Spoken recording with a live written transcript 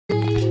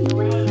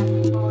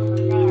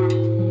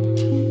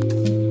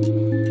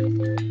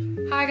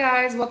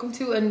welcome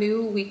to a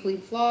new weekly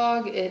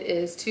vlog. It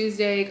is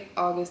Tuesday,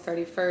 August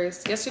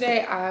 31st.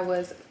 Yesterday I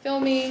was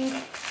filming,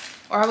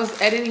 or I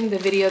was editing the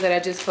video that I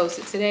just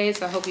posted today,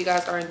 so I hope you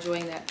guys are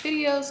enjoying that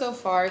video so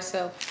far.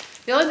 So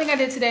the only thing I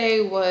did today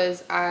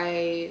was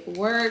I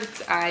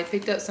worked, I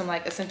picked up some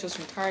like essentials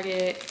from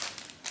Target,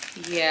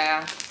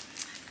 yeah,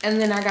 and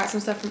then I got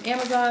some stuff from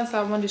Amazon, so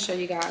I wanted to show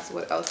you guys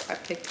what else I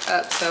picked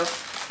up. So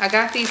I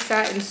got these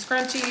satin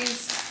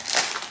scrunchies.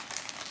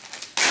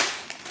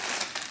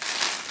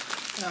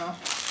 Oh,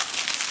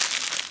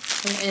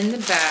 they're in the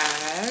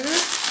bag.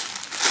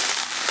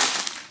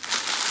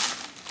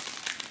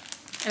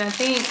 And I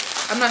think,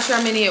 I'm not sure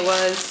how many it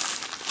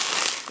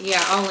was.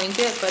 Yeah, I'll link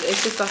it, but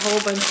it's just a whole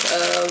bunch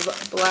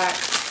of black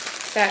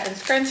satin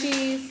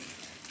scrunchies.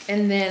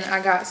 And then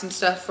I got some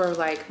stuff for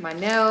like my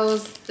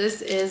nails.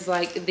 This is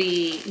like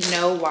the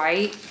no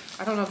white.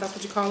 I don't know if that's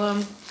what you call them.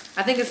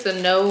 I think it's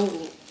the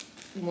no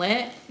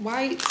lint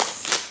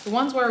whites. The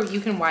ones where you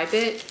can wipe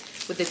it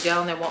with the gel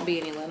and there won't be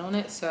any lint on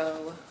it.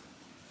 So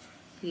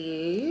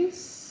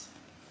these,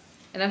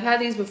 and I've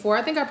had these before.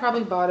 I think I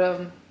probably bought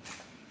them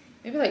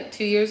maybe like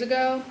 2 years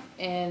ago,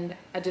 and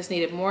I just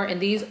needed more. And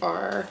these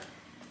are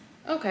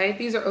okay,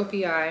 these are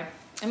OPI. I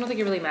don't think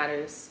it really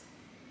matters.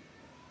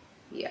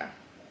 Yeah,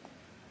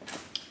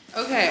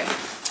 okay,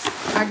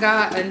 I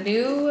got a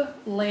new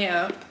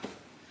lamp.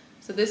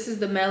 So this is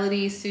the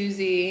Melody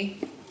Susie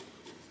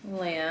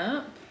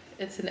lamp.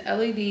 It's an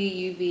LED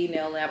UV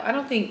nail lamp. I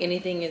don't think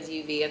anything is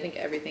UV. I think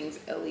everything's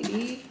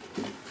LED.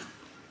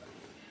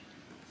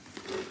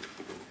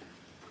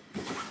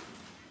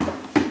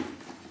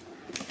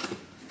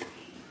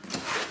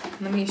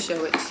 Let me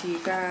show it to you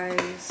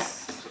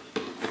guys.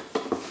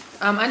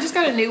 I just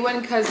got a new one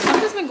because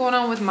something's been going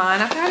on with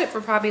mine. I've had it for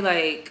probably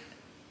like,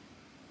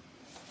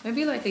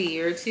 maybe like a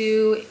year or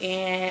two,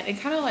 and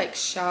it kind of like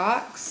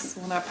shocks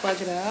when I plug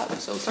it up.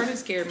 So it's starting to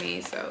scare me.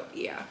 So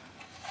yeah,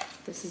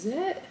 this is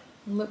it.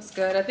 Looks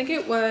good. I think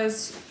it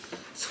was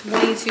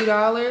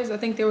 $22. I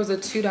think there was a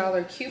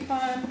 $2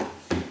 coupon.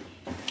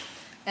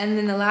 And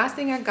then the last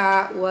thing I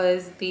got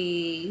was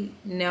the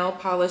nail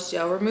polish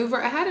gel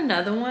remover. I had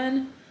another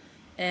one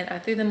and I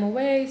threw them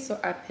away, so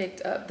I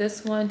picked up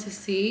this one to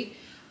see.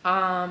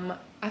 I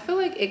feel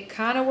like it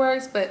kind of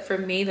works, but for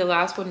me the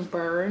last one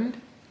burned.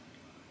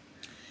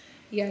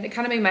 Yeah, and it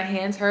kind of made my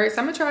hands hurt. So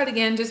I'm gonna try it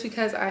again just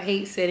because I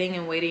hate sitting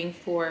and waiting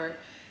for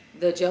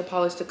the gel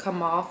polish to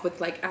come off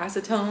with like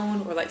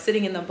acetone, or like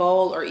sitting in the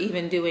bowl, or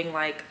even doing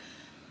like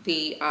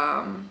the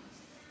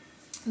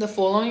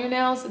full on your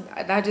nails.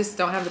 I just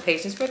don't have the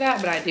patience for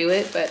that, but I do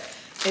it. But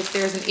if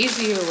there's an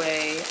easier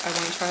way, I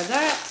want to try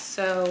that.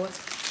 So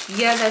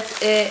yeah,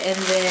 that's it. And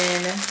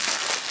then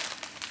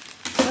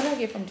what did I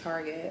get from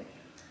Target?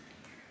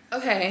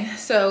 Okay,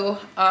 so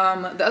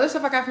the other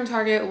stuff I got from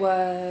Target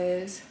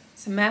was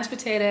some mashed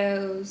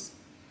potatoes,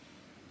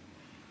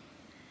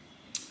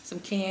 some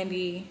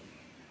candy,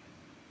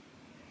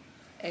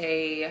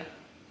 a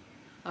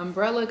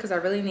umbrella because I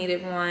really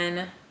needed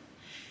one,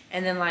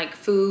 and then like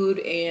food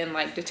and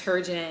like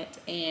detergent,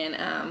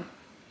 and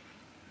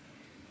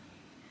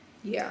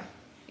yeah,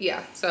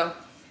 so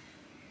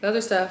the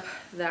other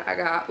stuff that I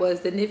got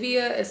was the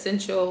Nivea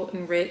Essential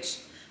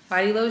Enriched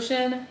Body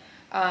Lotion.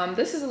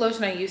 This is a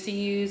lotion I used to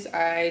use.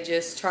 I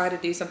just tried to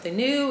do something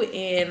new,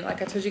 and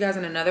like I told you guys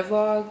in another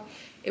vlog,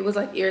 it was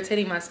like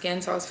irritating my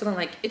skin, so I was feeling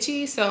like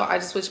itchy, so I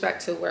just switched back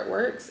to where it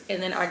works.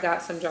 And then I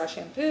got some dry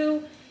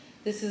shampoo.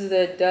 This is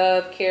the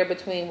Dove Care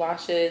Between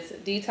Washes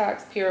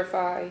Detox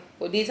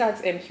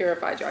and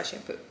Purify Dry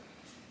Shampoo.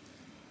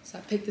 So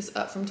I picked this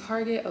up from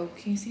Target. Oh,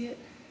 can you see it?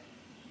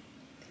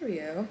 There we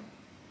go.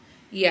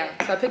 Yeah,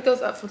 so I picked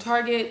those up from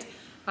Target.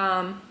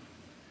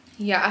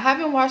 Yeah, I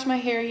haven't washed my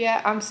hair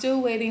yet. I'm still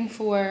waiting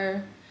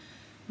for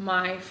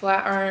my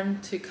flat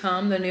iron to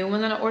come, the new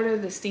one that I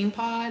ordered, the Steam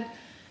Pod.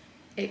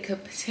 It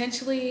could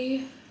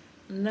potentially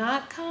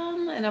not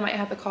come, and I might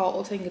have to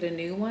call Ulta and get a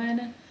new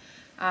one.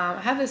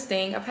 I have this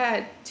thing, I've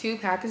had 2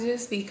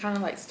 packages be kind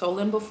of like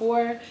stolen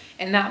before,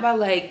 and not by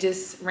like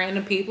just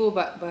random people,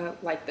 but by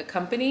like the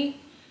company.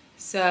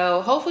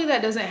 So hopefully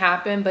that doesn't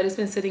happen, but it's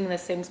been sitting in the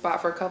same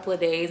spot for a couple of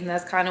days, and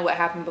that's kind of what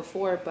happened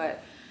before.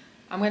 But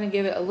I'm gonna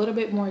give it a little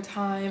bit more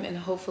time and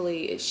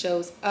hopefully it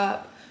shows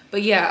up.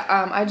 But yeah,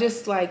 I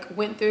just like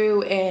went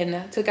through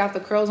and took out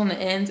the curls on the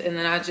ends, and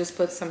then I just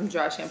put some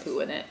dry shampoo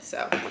in it.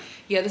 So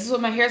yeah, this is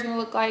what my hair is gonna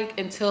look like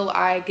until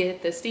I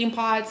get the Steam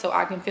Pod, so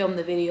I can film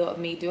the video of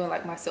me doing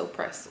like my silk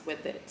press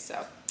with it.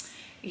 So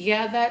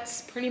yeah,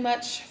 that's pretty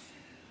much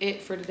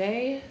it for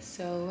today.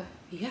 So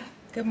yeah.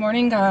 Good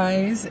morning,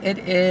 guys. It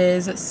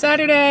is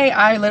Saturday.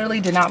 I literally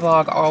did not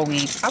vlog all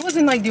week. I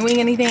wasn't like doing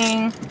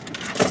anything.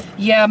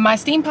 Yeah, my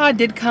Steam Pod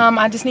did come.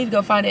 I just need to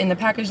go find it in the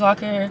package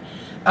locker.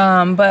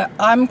 But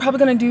I'm probably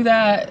gonna do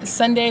that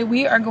Sunday.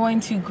 We are going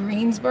to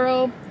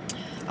Greensboro.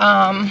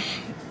 I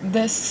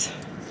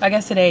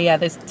guess today, yeah,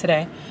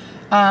 today.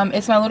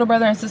 It's my little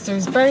brother and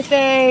sister's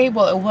birthday.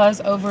 Well, it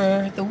was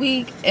over the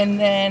week, and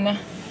then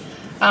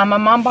my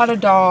mom bought a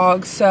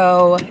dog.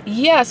 So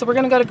yeah, so we're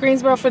gonna go to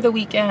Greensboro for the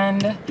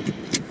weekend.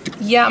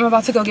 Yeah, I'm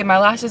about to go get my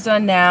lashes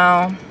done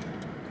now.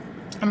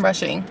 I'm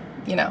rushing,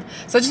 you know.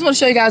 So I just want to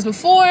show you guys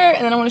before,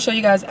 and then I want to show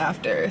you guys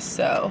after.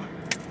 So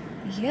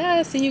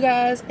yeah, see you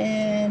guys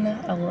in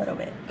a little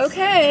bit.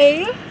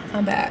 Okay,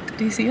 I'm back.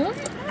 Do you see them?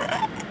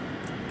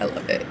 I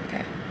love it.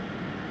 Okay.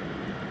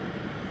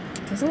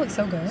 Doesn't it look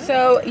so good?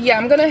 So yeah,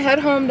 I'm gonna head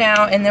home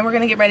now, and then we're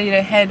gonna get ready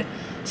to head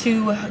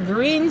to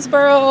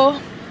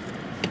Greensboro.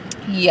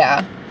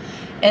 Yeah,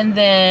 and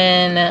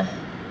then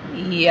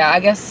yeah, I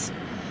guess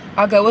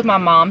I'll go with my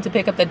mom to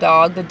pick up the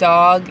dog. The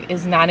dog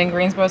is not in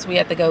Greensboro, so we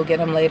have to go get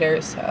him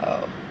later.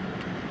 So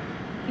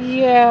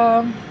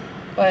yeah,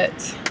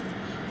 but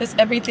that's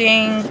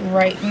everything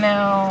right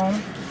now.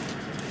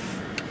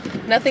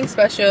 Nothing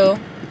special.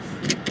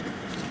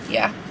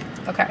 Yeah.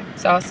 Okay,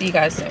 so I'll see you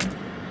guys soon.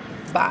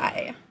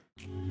 Bye.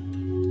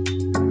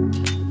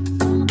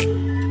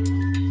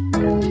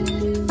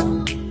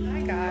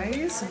 Hi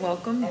guys,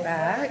 welcome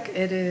back.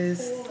 It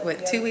is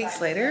what, 2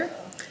 weeks later.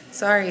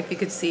 Sorry if you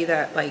could see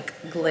that like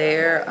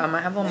glare. I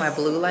have on my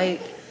blue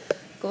light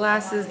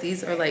glasses.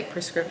 These are like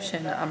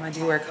prescription. I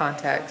do wear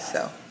contacts,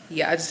 so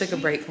yeah, I just took a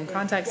break from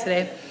contacts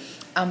today.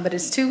 But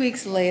it's 2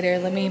 weeks later.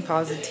 Let me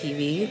pause the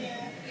TV.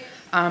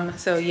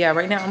 So yeah,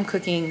 right now I'm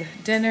cooking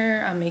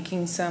dinner. I'm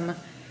making some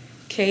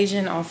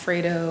Cajun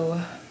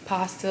Alfredo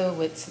pasta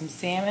with some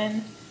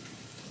salmon.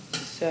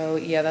 So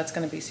yeah, that's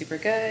gonna be super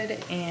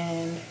good.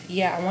 And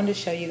yeah, I wanted to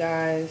show you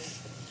guys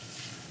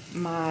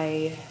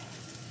my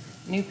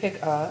new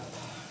pickup.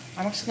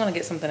 I'm actually gonna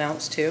get something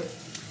else too.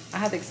 I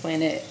have to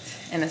explain it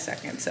in a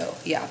second, so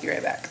yeah, I'll be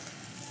right back.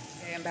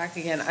 Okay, I'm back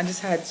again. I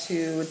just had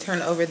to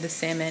turn over the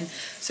salmon.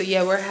 So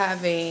yeah, we're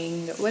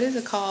having, what is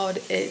it called?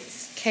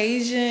 It's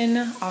Cajun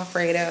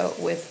Alfredo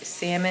with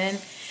salmon,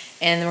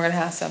 and then we're gonna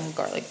have some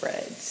garlic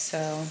bread.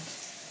 So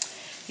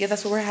yeah,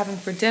 that's what we're having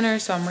for dinner.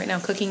 So I'm right now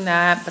cooking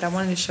that, but I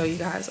wanted to show you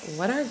guys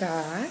what I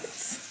got.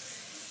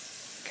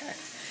 Okay,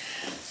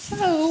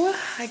 so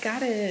I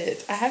got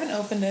it. I haven't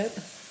opened it.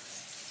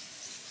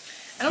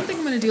 I don't think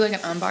I'm gonna do like an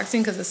unboxing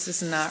because this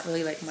is not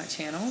really like my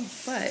channel,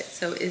 but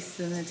so it's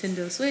the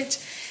Nintendo Switch,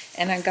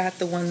 and I got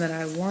the one that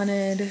I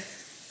wanted.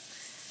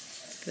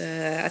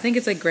 I think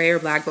it's like gray or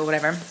black, but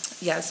whatever.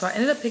 Yeah, so I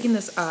ended up picking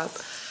this up.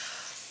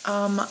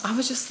 I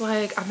was just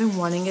like, I've been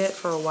wanting it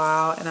for a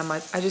while, and I'm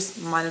like, I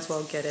just might as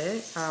well get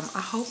it.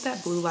 I hope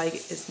that blue light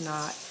is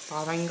not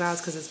bothering you guys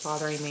because it's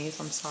bothering me,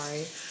 so I'm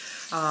sorry.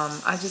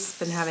 I've just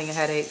been having a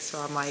headache, so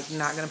I'm like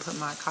not gonna put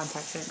my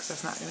contacts in because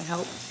that's not gonna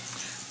help.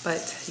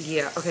 But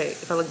yeah, okay,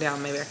 if I look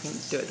down, maybe I can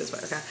do it this way,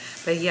 okay?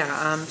 But yeah,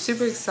 I'm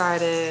super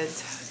excited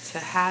to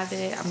have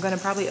it. I'm gonna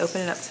probably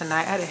open it up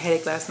tonight. I had a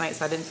headache last night,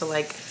 so I didn't feel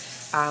like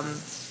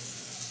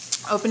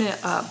opening it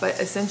up. But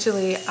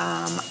essentially,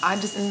 I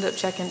just ended up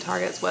checking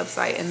Target's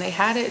website, and they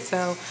had it,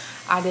 so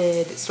I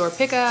did store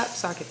pickup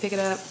so I could pick it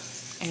up.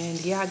 And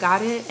yeah, I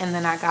got it, and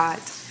then I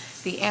got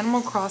the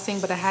Animal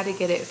Crossing, but I had to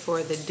get it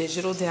for the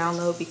digital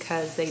download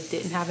because they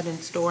didn't have it in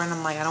store, and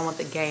I'm like, I don't want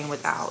the game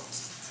without,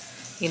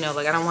 you know,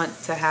 like I don't want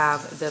to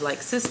have the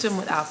like system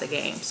without the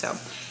game. So,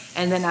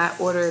 and then I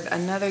ordered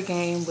another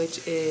game,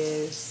 which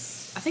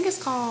is, I think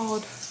it's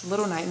called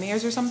Little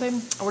Nightmares or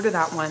something. I ordered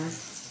that one.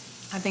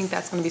 I think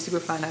that's gonna be super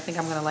fun. I think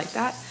I'm gonna like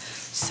that.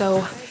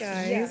 So, hi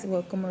guys,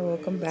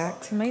 welcome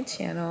back to my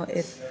channel.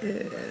 It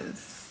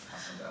is,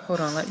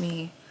 hold on, let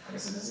me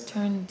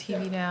turn the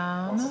TV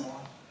down.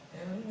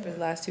 For the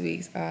last 2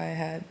 weeks, I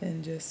had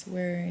been just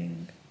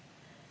wearing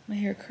my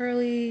hair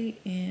curly,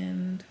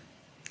 and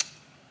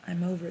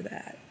I'm over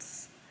that.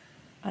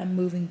 I'm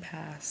moving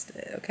past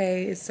it,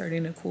 okay? It's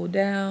starting to cool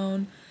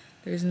down.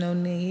 There's no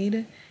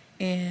need.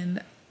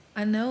 And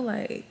I know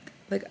like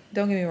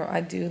don't get me wrong,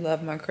 I do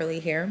love my curly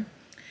hair.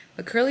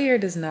 But curly hair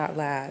does not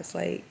last.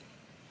 Like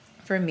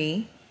for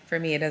me,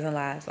 it doesn't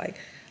last. Like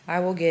I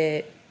will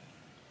get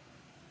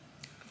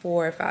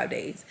 4 or 5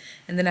 days,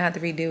 and then I have to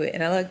redo it.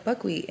 And I like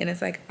buckwheat, and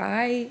it's like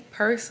I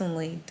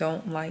personally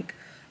don't like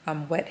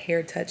wet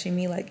hair touching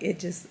me. Like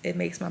it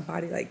makes my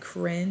body like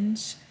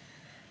cringe.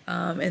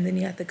 And then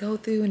you have to go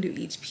through and do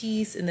each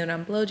piece, and then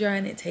I'm blow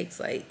drying. It takes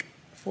like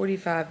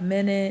 45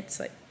 minutes,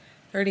 like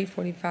 30,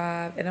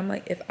 45. And I'm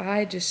like, if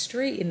I just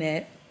straighten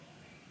it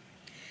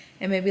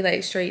and maybe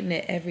like straighten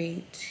it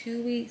every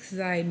 2 weeks,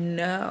 I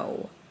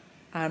know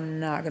I'm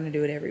not gonna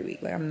do it every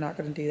week. Like I'm not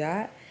gonna do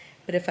that.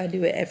 But if I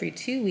do it every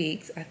 2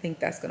 weeks, I think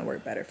that's gonna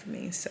work better for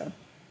me. So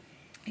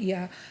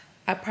yeah,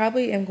 I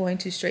probably am going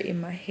to straighten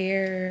my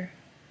hair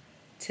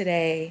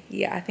today.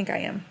 Yeah, I think I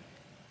am.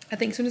 I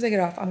think as soon as I get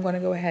off, I'm going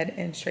to go ahead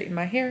and straighten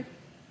my hair.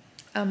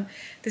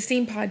 The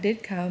steam pod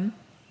did come,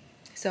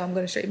 so I'm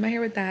going to straighten my hair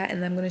with that,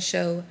 and then I'm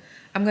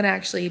going to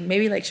actually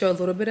maybe like show a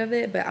little bit of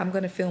it, but I'm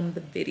going to film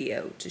the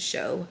video to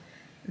show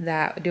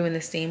that doing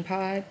the steam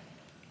pod.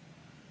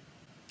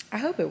 I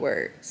hope it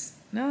works.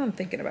 Now I'm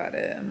thinking about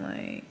it, I'm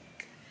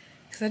like,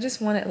 because I just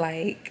want it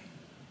like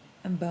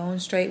a bone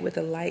straight with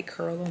a light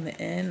curl on the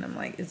end. I'm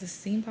like, is the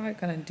steam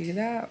pod going to do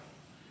that?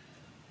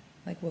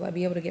 Like, will I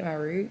be able to get my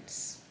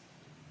roots?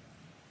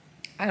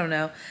 I don't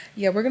know.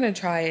 Yeah, we're gonna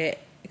try it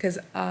because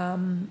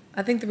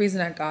I think the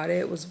reason I got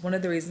it was, one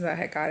of the reasons I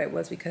had got it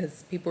was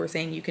because people were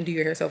saying you can do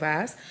your hair so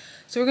fast.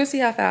 So we're gonna see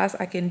how fast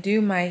I can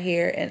do my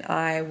hair, and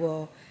I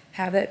will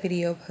have that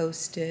video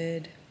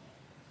posted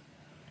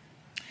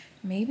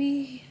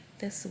maybe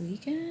this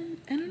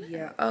weekend. I don't know.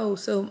 Yeah. Oh,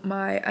 so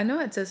I know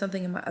it said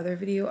something in my other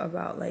video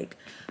about like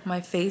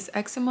my face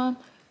eczema.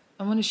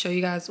 I want to show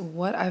you guys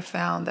what I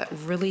found that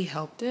really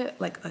helped it,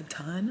 like a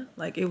ton.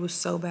 Like it was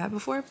so bad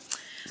before.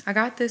 I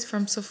got this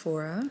from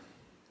Sephora,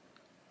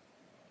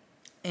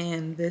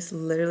 and this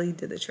literally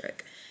did the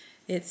trick.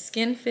 It's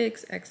Skin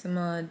Fix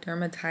Eczema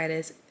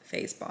Dermatitis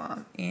Face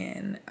Balm,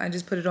 and I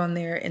just put it on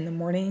there in the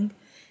morning,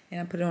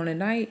 and I put it on at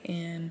night,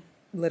 and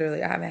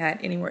literally I haven't had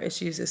any more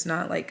issues. It's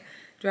not like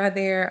dry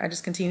there. I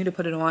just continue to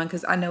put it on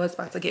because I know it's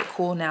about to get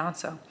cool now,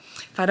 so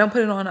if I don't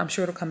put it on, I'm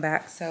sure it'll come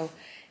back. So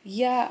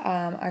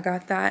yeah, I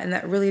got that, and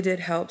that really did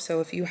help.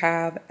 So if you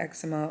have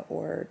eczema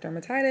or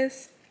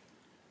dermatitis,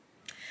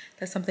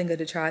 that's something good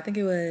to try. I think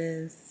it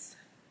was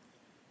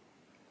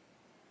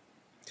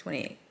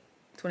 $28.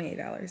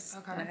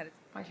 Okay.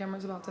 My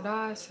camera's about to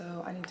die,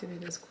 so I need to do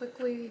this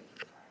quickly.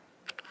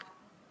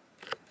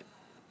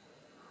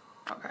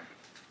 Okay.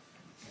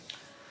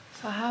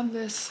 So I have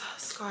this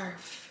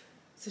scarf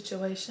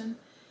situation.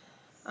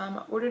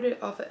 I ordered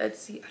it off of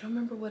Etsy. I don't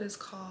remember what it's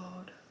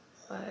called,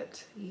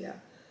 but yeah.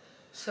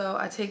 So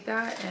I take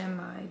that and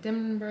my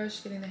dimming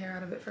brush, getting the hair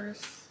out of it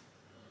first,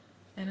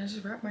 and I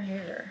just wrap my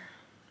hair.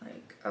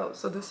 Like, oh,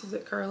 so this is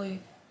it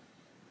curly.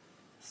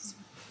 This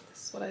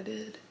is what I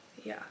did.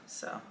 Yeah,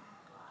 so.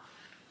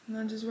 And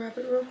then just wrap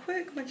it real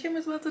quick. My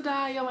camera's about to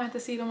die. Y'all might have to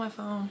see it on my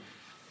phone.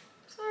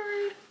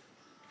 Sorry.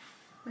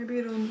 Maybe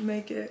it'll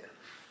make it.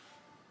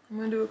 I'm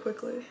gonna do it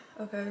quickly.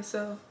 Okay,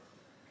 so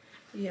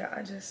yeah,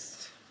 I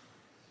just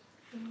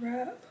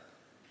wrap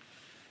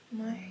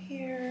my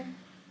hair.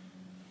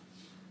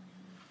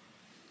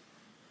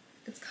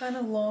 It's kind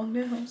of long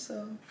now,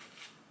 so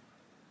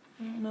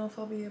I don't know if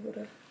I'll be able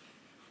to.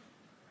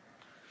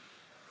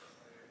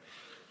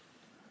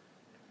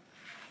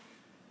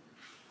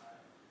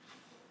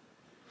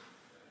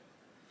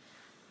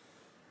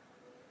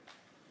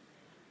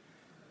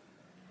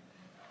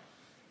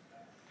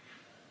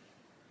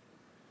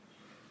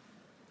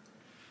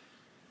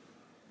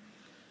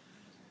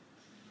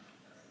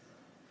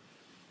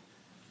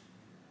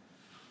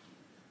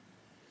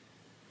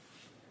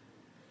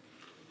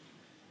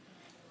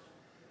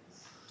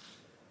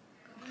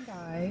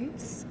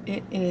 Guys,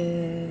 it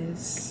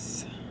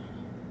is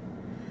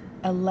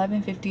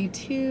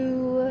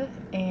 11:52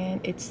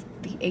 and it's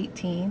the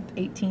 18th.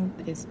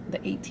 18th is the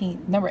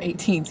 18th, number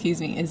 18, excuse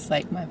me, is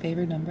like my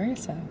favorite number,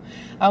 so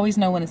I always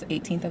know when it's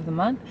 18th of the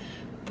month.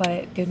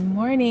 But good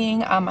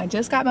morning. I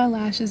just got my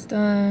lashes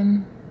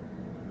done.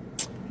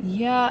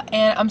 Yeah,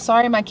 and I'm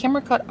sorry my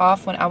camera cut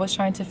off when I was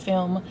trying to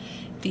film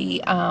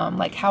the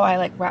like how I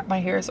like wrap my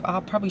hair, so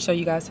I'll probably show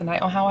you guys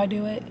tonight on how I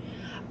do it.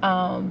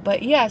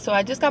 But yeah, so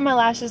I just got my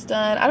lashes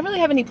done. I don't really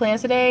have any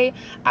plans today.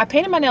 I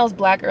painted my nails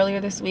black earlier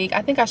this week.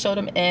 I think I showed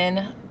them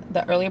in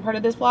the earlier part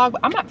of this vlog,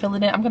 but I'm not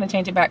feeling it. I'm gonna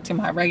change it back to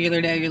my regular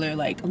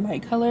like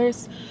light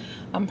colors.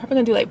 I'm probably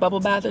gonna do like bubble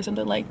bath or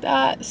something like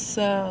that.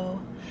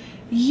 So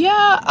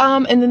yeah,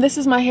 and then this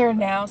is my hair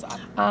now. So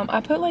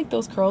I put like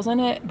those curls in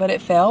it, but it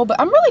fell.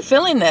 But I'm really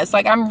feeling this.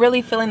 Like I'm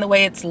really feeling the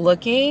way it's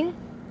looking.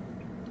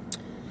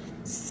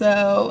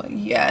 So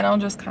yeah, and I'll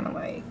just kind of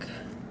like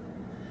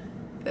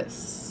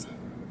this.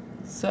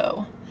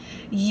 So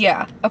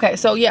yeah, okay,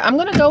 so yeah, I'm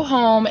gonna go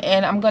home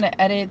and I'm gonna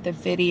edit the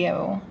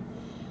video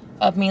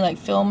of me like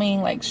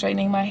filming, like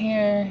straightening my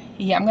hair.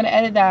 Yeah, I'm gonna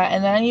edit that,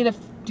 and then I need to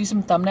do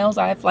some thumbnails.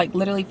 I've like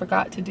literally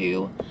forgot to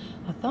do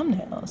a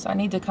thumbnail, so I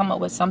need to come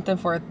up with something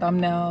for a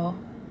thumbnail.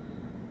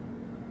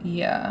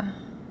 Yeah,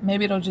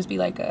 maybe it'll just be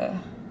like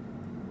a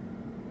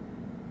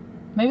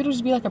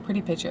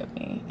pretty picture of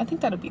me. I think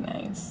that'll be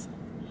nice.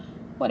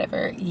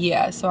 Whatever.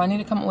 Yeah, so I need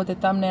to come up with a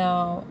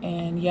thumbnail,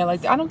 and yeah,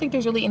 like I don't think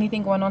there's really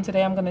anything going on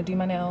today. I'm gonna do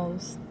my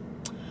nails,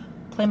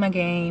 play my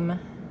game.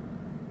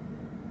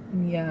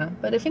 Yeah,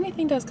 but if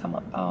anything does come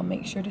up, I'll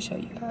make sure to show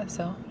you guys.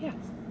 So yeah.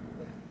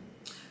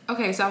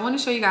 Okay, so I want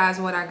to show you guys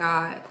what I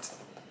got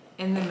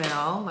in the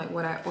mail, like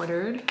what I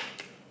ordered.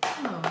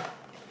 Oh.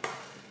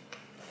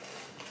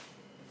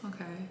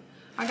 Okay,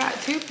 I got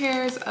 2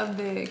 pairs of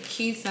the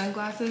Key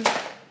sunglasses.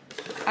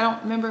 I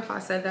don't remember if I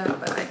said that,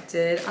 but I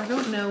did. I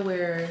don't know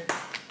where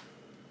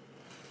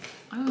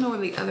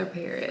the other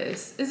pair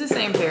is. It's the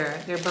same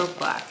pair. They're both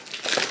black.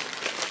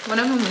 One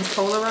of them is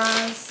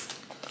polarized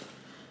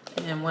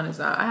and one is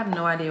not. I have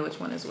no idea which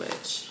one is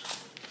which.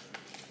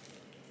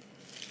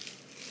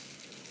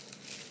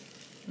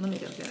 Let me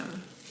go get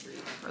them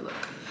for a look.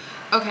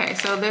 Okay,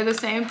 so they're the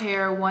same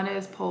pair. One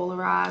is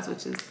polarized,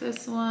 which is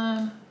this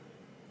one.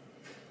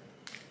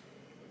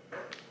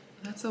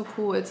 That's so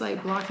cool. It's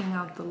like blocking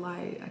out the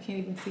light. I can't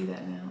even see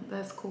that now.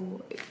 That's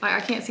cool. Like I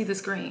can't see the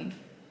screen.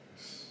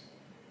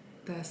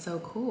 That's so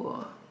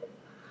cool.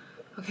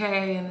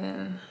 Okay, and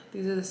then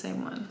these are the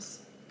same ones.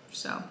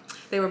 So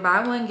they were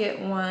buy one get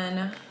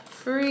one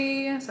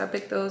free. So I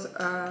picked those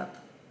up.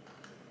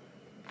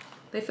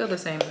 They feel the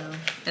same though.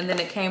 And then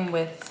it came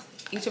with,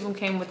 each of them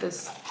came with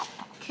this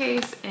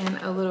case and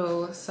a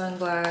little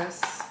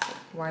sunglass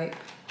wipe.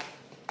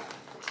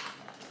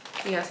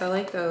 Yes, I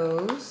like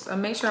those. I'll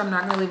make sure I'm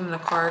not gonna leave them in the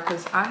car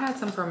because I had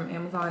some from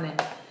Amazon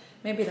and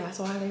maybe that's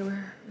why they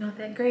were not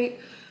that great.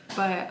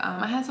 But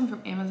I had some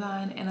from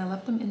Amazon and I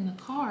left them in the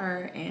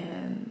car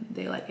and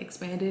they like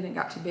expanded and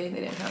got too big. They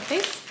didn't have a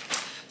face.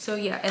 So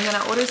yeah, and then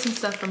I ordered some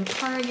stuff from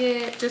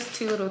Target, just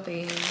 2 little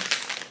things.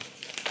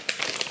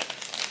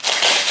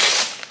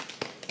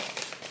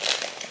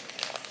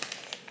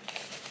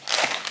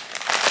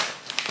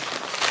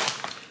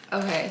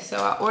 Okay, so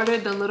I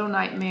ordered the Little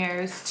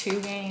Nightmares 2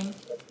 game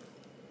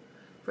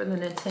for the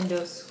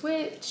Nintendo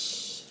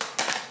Switch.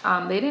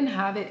 They didn't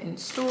have it in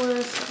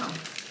stores, so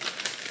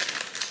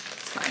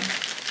it's fine.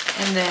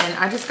 And then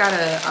I just got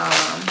a,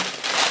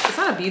 it's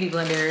not a beauty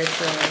blender,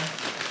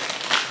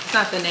 it's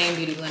not the name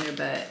beauty blender,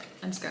 but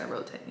I just got a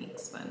Real Technique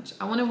sponge.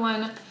 I wanted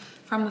one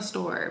from the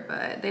store,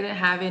 but they didn't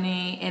have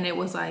any, and it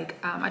was like,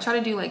 I try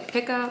to do like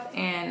pickup,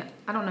 and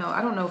I don't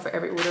know for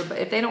every order, but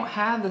if they don't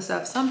have the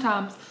stuff,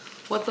 sometimes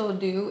what they'll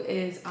do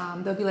is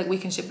they'll be like, we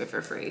can ship it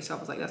for free. So I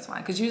was like, that's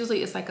fine. Because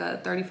usually it's like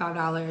a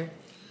 $35, you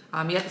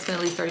have to spend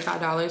at least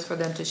 $35 for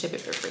them to ship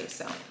it for free.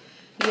 So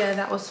yeah,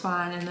 that was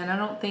fine. And then I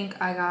don't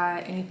think I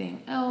got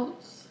anything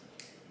else.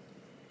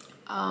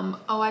 Oh,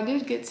 I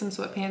did get some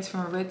sweatpants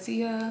from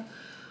Aritzia,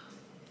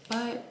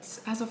 but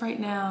as of right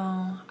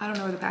now, I don't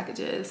know where the package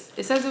is.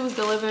 It says it was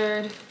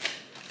delivered.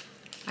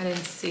 I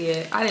didn't see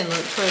it. I didn't look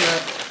for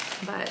it,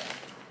 but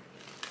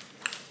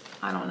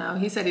I don't know.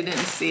 He said he didn't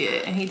see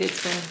it, and he did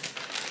spend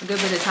a good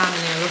bit of time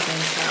in there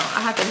looking, so I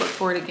have to look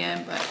for it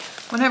again. But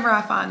whenever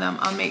I find them,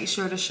 I'll make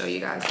sure to show you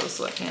guys those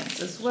sweatpants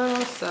as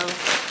well. So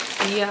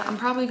yeah, I'm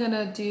probably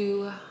gonna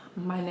do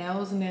my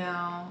nails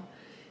now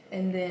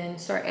and then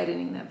start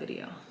editing that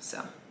video.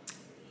 So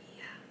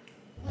yeah.